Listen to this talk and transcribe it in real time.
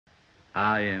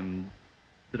I am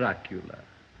Dracula.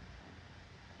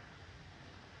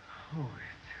 Oh,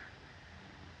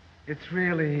 it's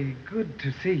really good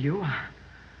to see you.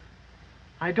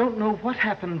 I don't know what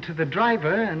happened to the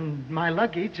driver and my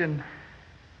luggage and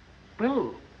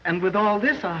with all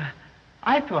this,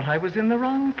 I thought I was in the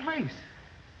wrong place.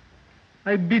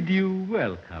 I bid you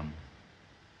welcome.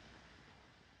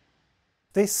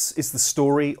 This is the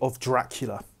story of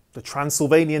Dracula, the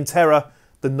Transylvanian terror,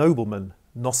 the nobleman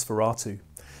Nosferatu.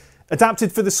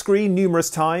 Adapted for the screen numerous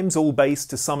times, all based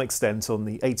to some extent on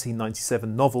the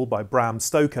 1897 novel by Bram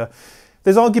Stoker,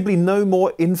 there's arguably no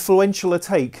more influential a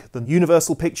take than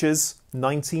Universal Pictures'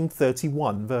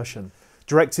 1931 version.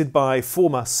 Directed by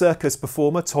former circus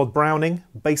performer Tod Browning,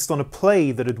 based on a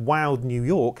play that had wowed New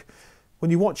York,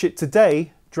 when you watch it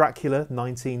today, Dracula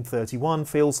 1931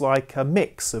 feels like a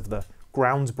mix of the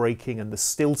groundbreaking and the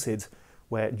stilted,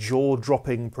 where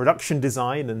jaw-dropping production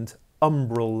design and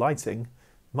umbral lighting,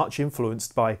 much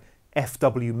influenced by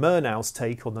F.W. Murnau's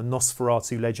take on the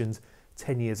Nosferatu legend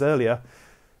 10 years earlier,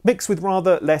 mixed with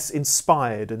rather less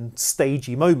inspired and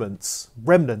stagey moments,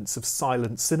 remnants of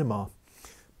silent cinema.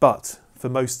 But for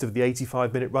most of the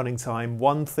 85-minute running time,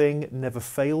 one thing never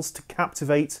fails to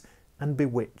captivate and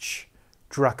bewitch: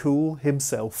 Dracul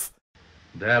himself.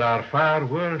 There are far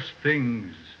worse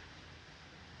things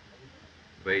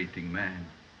waiting man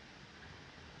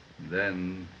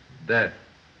than death.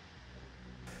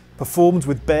 Performed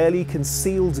with barely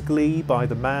concealed glee by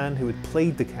the man who had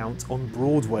played the Count on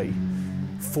Broadway,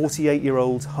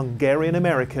 48-year-old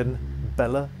Hungarian-American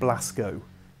Bela Blasko,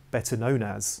 better known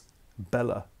as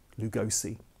Bela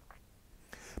Lugosi.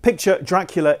 Picture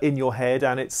Dracula in your head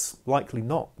and it's likely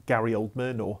not Gary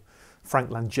Oldman or Frank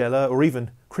Langella or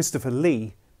even Christopher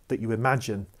Lee that you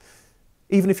imagine.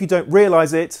 Even if you don't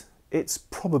realise it, it's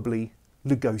probably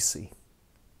Lugosi.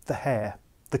 The hair,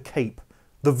 the cape,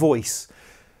 the voice,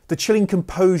 the chilling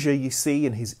composure you see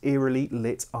in his eerily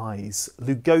lit eyes.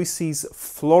 Lugosi's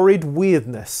florid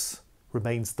weirdness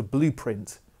remains the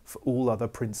blueprint for all other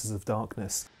Princes of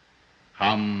Darkness.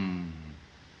 Come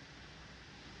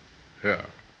here.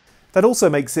 That also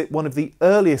makes it one of the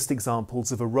earliest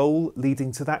examples of a role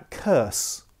leading to that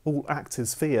curse all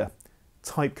actors fear: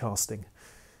 typecasting.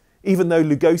 Even though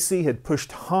Lugosi had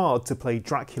pushed hard to play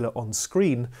Dracula on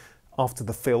screen, after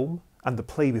the film and the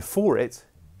play before it,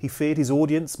 he feared his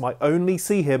audience might only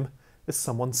see him as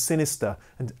someone sinister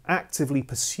and actively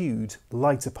pursued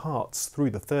lighter parts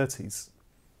through the 30s.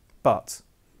 But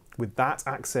with that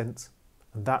accent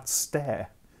and that stare,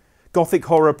 Gothic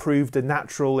horror proved a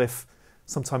natural, if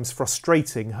sometimes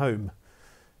frustrating, home,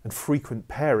 and frequent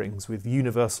pairings with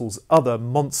Universal's other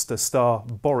monster star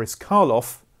Boris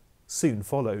Karloff soon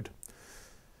followed.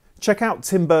 Check out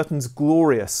Tim Burton's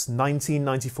glorious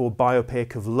 1994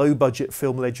 biopic of low-budget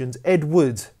film legend Ed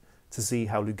Wood to see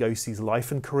how Lugosi's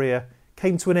life and career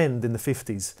came to an end in the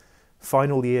 50s,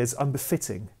 final years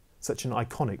unbefitting such an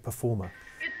iconic performer.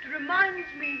 It reminds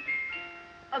me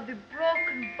of the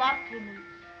broken battlements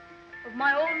of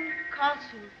my own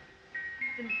castle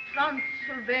in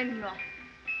Transylvania.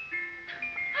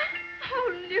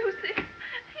 Oh, Lucy,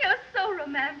 you're so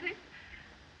romantic.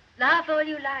 Laugh all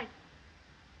you like.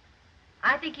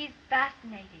 I think he's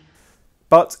fascinating.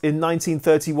 But in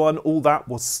 1931, all that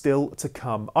was still to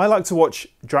come. I like to watch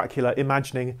Dracula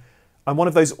imagining I'm one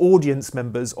of those audience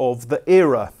members of the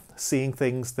era, seeing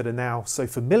things that are now so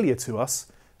familiar to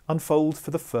us unfold for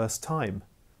the first time.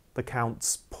 The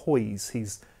Count's poise,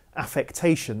 his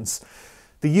affectations,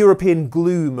 the European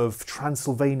gloom of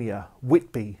Transylvania,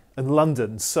 Whitby and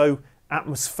London, so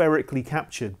atmospherically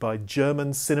captured by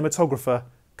German cinematographer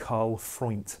Karl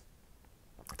Freund.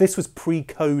 This was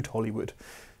pre-code Hollywood,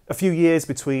 a few years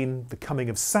between the coming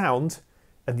of sound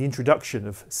and the introduction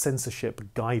of censorship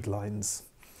guidelines.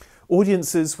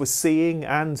 Audiences were seeing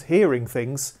and hearing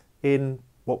things in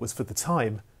what was for the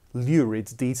time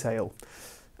lurid detail.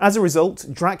 As a result,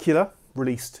 Dracula,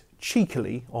 released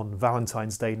cheekily on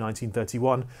Valentine's Day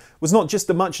 1931, was not just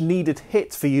a much-needed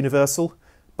hit for Universal,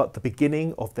 but the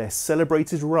beginning of their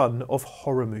celebrated run of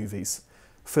horror movies.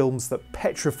 Films that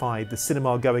petrified the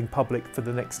cinema-going public for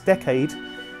the next decade,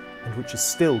 and which are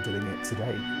still doing it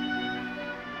today.